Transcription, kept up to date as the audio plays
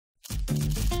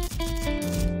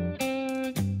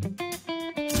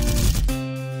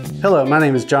Hello, my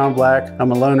name is Jon Black.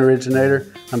 I'm a loan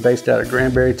originator. I'm based out of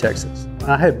Granbury, Texas.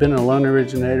 I have been a loan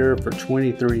originator for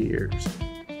 23 years.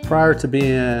 Prior to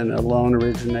being a loan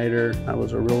originator, I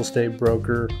was a real estate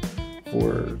broker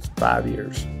for 5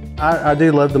 years. I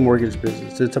do love the mortgage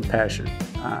business. It's a passion.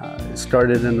 It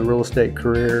started in the real estate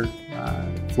career,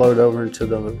 flowed over into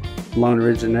the loan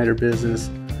originator business.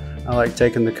 I like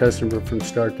taking the customer from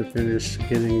start to finish,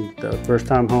 getting the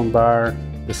first-time home buyer,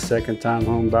 the second-time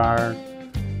home buyer,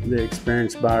 the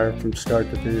experienced buyer from start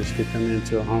to finish, get them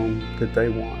into a home that they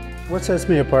want. What sets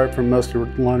me apart from most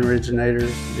loan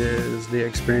originators is the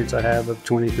experience I have of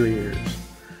 23 years.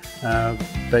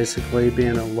 Basically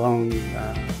being a loan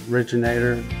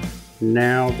originator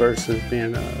now versus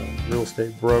being a real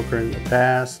estate broker in the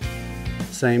past.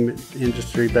 Same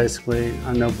industry basically.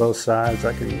 I know both sides.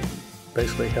 I can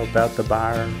basically help out the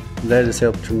buyer. That has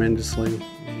helped tremendously.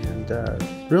 And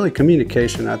really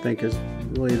communication, I think, is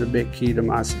really the big key to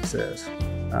my success.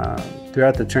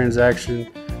 Throughout the transaction,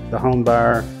 the home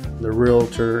buyer, the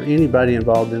realtor, anybody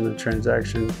involved in the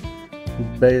transaction,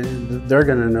 they're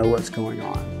going to know what's going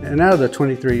on. And out of the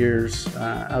 23 years,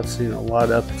 I've seen a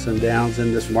lot of ups and downs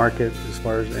in this market as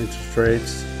far as interest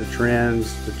rates, the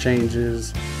trends, the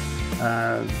changes,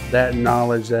 that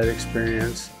knowledge, that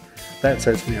experience, that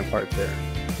sets me apart there.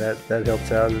 That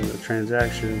helps out in the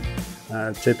transaction.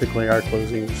 Typically our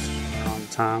closings are on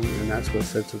time, and that's what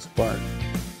sets us apart.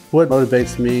 What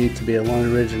motivates me to be a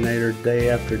loan originator day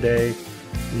after day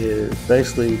is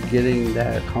basically getting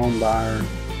that home buyer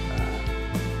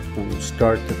from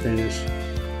start to finish.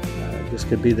 This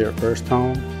could be their first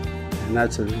home, and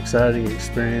that's an exciting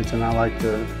experience, and I like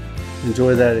to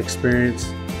enjoy that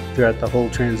experience throughout the whole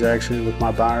transaction with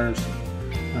my buyers.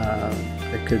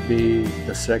 It could be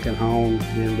the second home,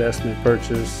 the investment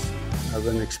purchase of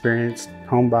an experienced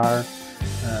home buyer.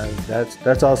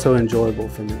 That's also enjoyable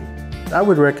for me. I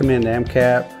would recommend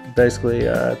AmCap. Basically,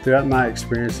 throughout my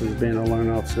experiences being a loan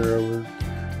officer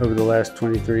over the last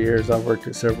 23 years, I've worked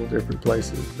at several different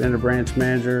places. Been a branch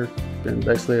manager, been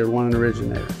basically a loan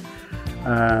originator.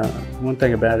 One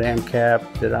thing about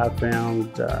AmCap that I found,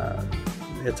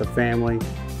 it's a family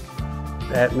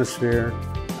atmosphere.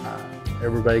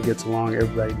 Everybody gets along,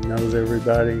 everybody knows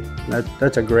everybody.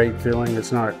 That's a great feeling.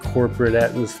 It's not a corporate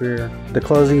atmosphere. The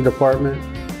closing department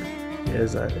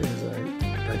is a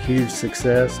huge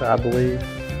success, I believe,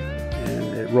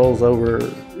 and it rolls over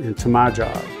into my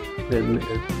job.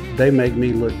 They make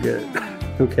me look good,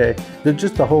 okay?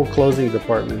 Just the whole closing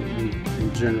department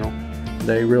in general,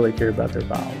 they really care about their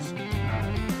files.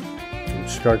 From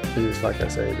start to finish, like I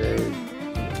say,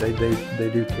 they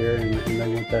do care, and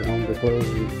they want that home to close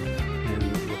and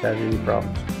without any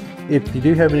problems. If you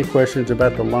do have any questions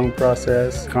about the loan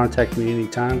process, contact me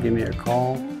anytime, give me a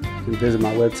call. You can visit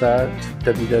my website,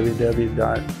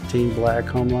 www.Team Black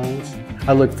Home Loans.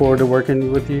 I look forward to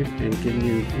working with you and getting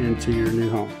you into your new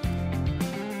home.